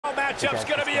tomorrow matchup's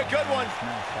going to be a good one.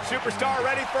 Superstar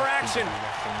ready for action.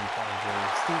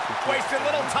 Wasting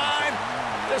little time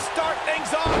to start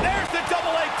things off. There's the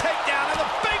double leg takedown and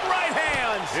the big right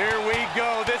hands. Here we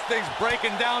go. This thing's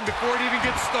breaking down before it even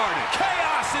gets started.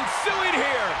 Chaos ensuing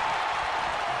here.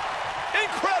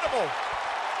 Incredible.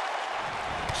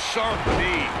 Sharp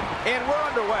knee. And we're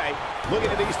underway. Looking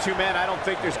at these two men, I don't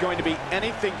think there's going to be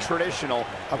anything traditional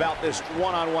about this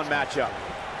one-on-one matchup.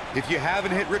 If you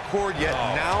haven't hit record yet,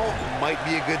 now might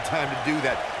be a good time to do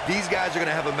that. These guys are going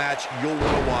to have a match you'll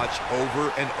want to watch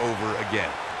over and over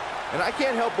again. And I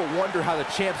can't help but wonder how the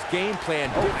champ's game plan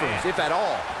differs, if at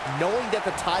all, knowing that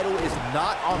the title is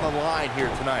not on the line here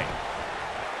tonight.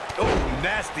 Oh,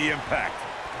 nasty impact.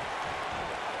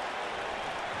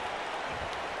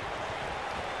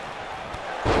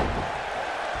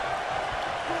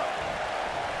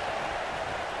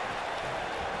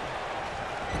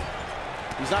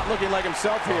 He's not looking like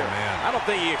himself here. Man. I don't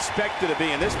think he expected to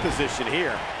be in this position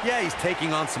here. Yeah, he's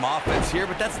taking on some offense here,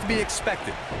 but that's to be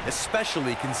expected,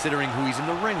 especially considering who he's in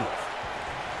the ring with.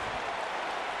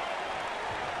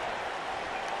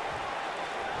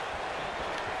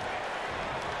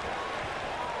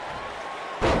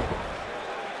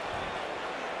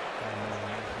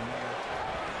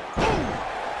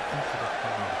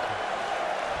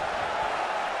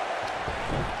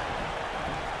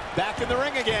 Back in the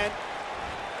ring again.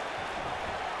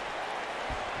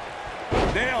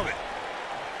 Nailed it.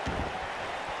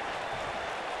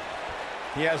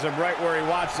 He has him right where he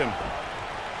wants him.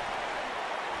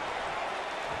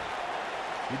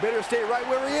 You better stay right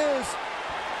where he is.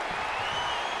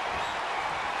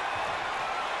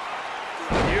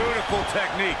 Beautiful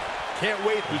technique. Can't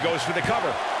wait. He goes for the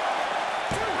cover.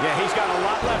 Yeah, he's got a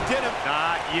lot left in him.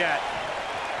 Not yet.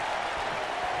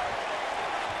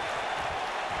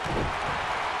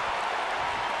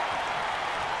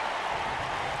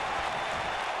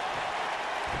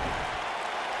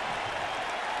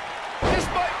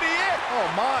 Oh,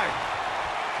 my.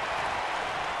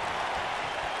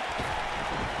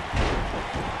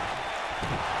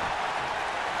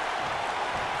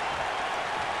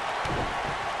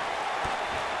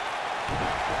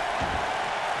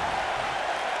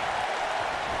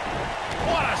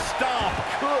 What a stomp.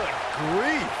 Good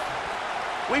grief.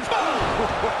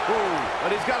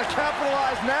 But he's got to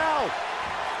capitalize now.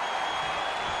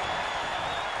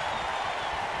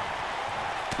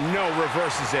 No,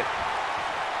 reverses it.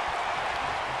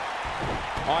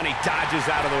 Oh, and he dodges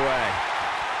out of the way.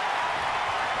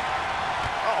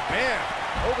 Oh, man.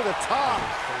 Over the top.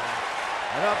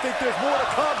 And I think there's more to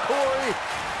come, Corey.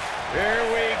 Here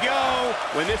we go.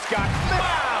 When this guy...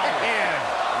 Wow! Man,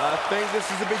 I think this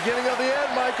is the beginning of the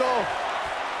end, Michael.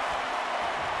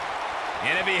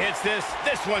 And if he hits this,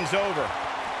 this one's over.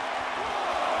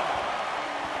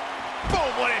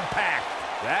 Boom, what impact.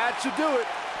 That should do it.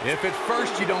 If at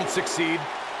first you don't succeed,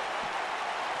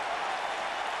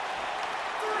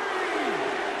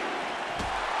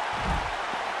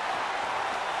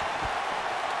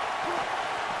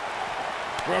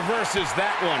 reverses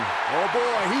that one. Oh,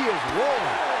 boy, he is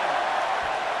rolling.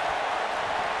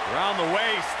 Around the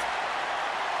waist.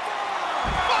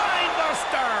 Fine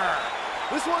buster.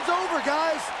 This one's over,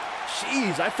 guys.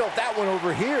 Jeez, I felt that one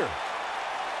over here.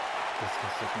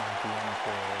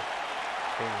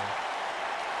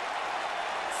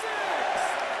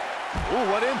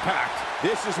 Ooh, what impact.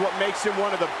 This is what makes him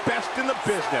one of the best in the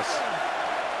business.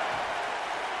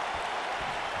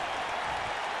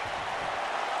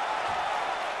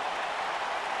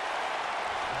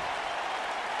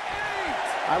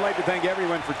 I'd like to thank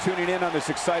everyone for tuning in on this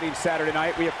exciting Saturday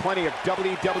night. We have plenty of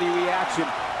WWE action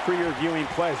for your viewing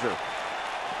pleasure.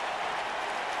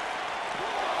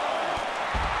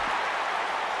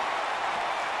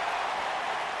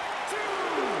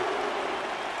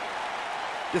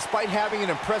 Despite having an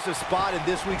impressive spot in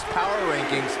this week's power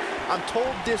rankings, I'm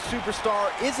told this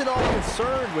superstar isn't all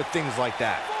concerned with things like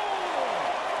that.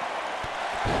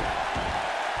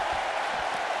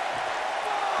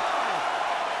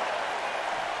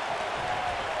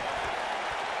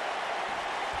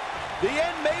 The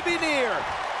end may be near.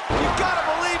 You gotta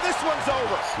believe this one's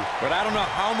over. but I don't know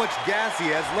how much gas he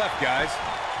has left, guys.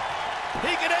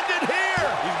 He can end it here.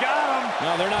 He's got him.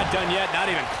 No, they're not done yet. Not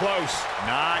even close.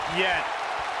 Not yet.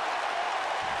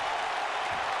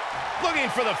 Looking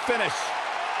for the finish.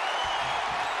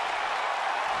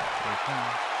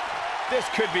 This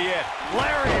could be it.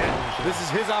 Lariat. This is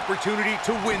his opportunity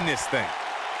to win this thing.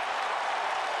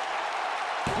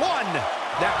 One.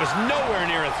 That was nowhere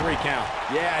near a 3 count.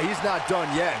 Yeah, he's not done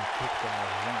yet.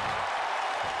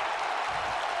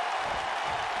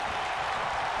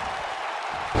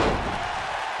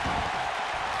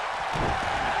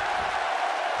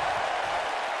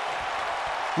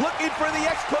 looking for the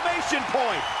exclamation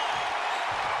point.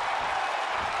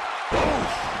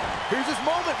 Here's his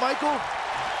moment, Michael.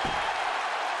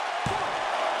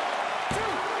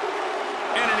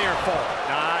 And a near fall.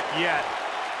 Not yet.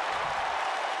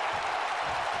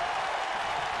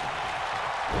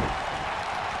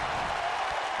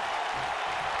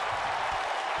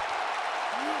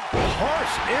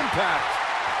 Harsh impact.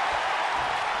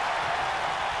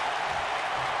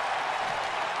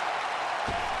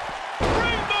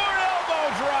 Springboard elbow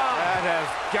drop. That has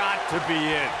got to be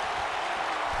it.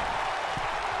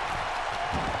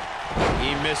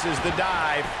 He misses the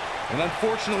dive. And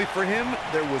unfortunately for him,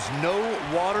 there was no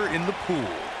water in the pool.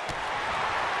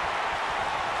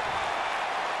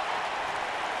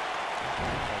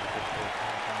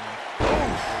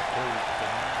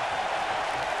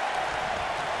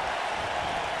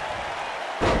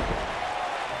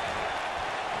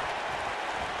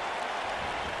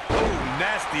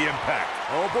 Nasty impact.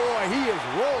 Oh, boy, he is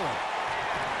rolling.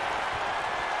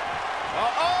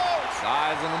 Uh-oh!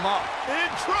 Sizing him up. In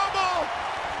trouble!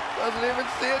 Doesn't even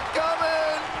see it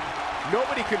coming.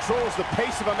 Nobody controls the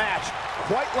pace of a match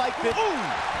quite like this. Ooh!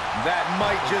 That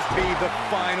might just be the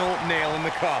final nail in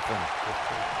the coffin.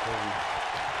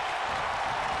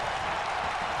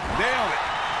 Nailed it.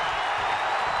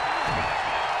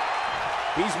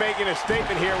 He's making a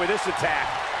statement here with this attack.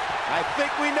 I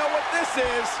think we know what this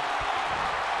is.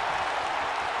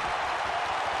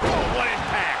 Oh, what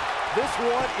impact. This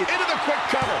one is Into the quick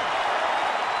cover.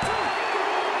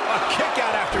 A kick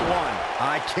out after one.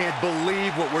 I can't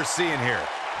believe what we're seeing here.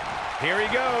 Here he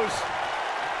goes.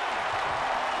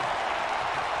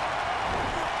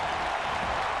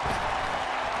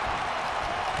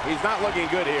 He's not looking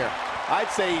good here.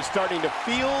 I'd say he's starting to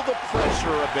feel the pressure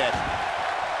a bit.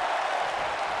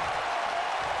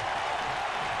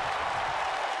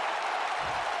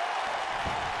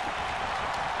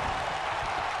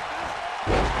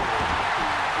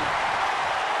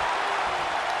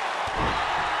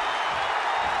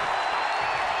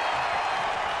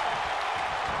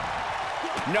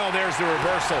 No, there's the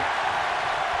reversal.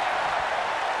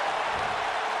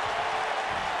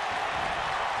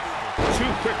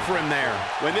 Too quick for him there.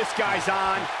 When this guy's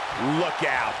on, look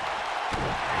out.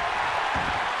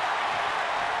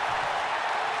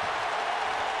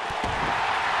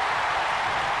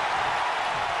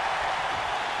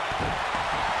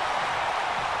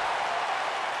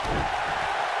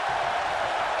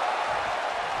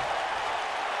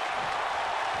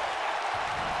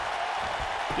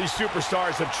 These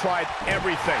superstars have tried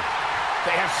everything.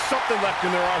 They have something left in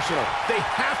their arsenal. They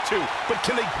have to, but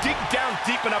can they dig down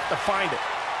deep enough to find it?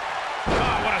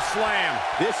 Oh, what a slam.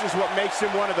 This is what makes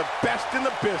him one of the best in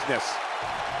the business.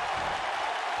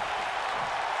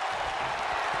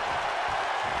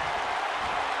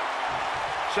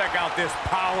 Check out this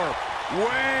power.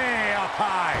 Way up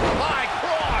high. High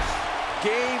cross.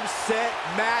 game, set,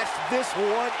 match. This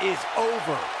one is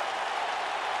over.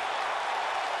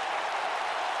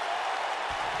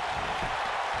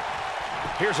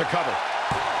 Here's a cover.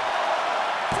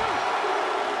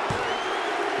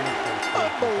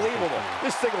 Unbelievable.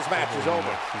 This singles match is over.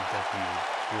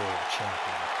 XCW World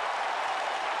Champion.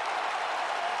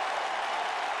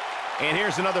 And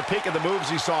here's another peek at the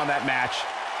moves you saw in that match.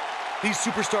 These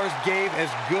superstars gave as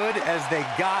good as they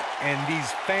got, and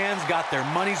these fans got their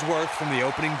money's worth from the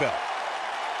opening bell.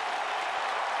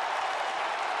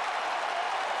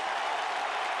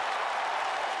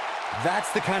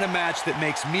 That's the kind of match that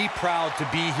makes me proud to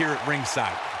be here at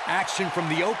ringside. Action from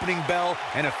the opening bell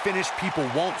and a finish people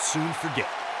won't soon forget.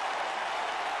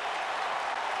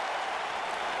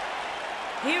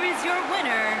 Here is your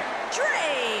winner,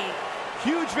 Drake.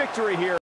 Huge victory here.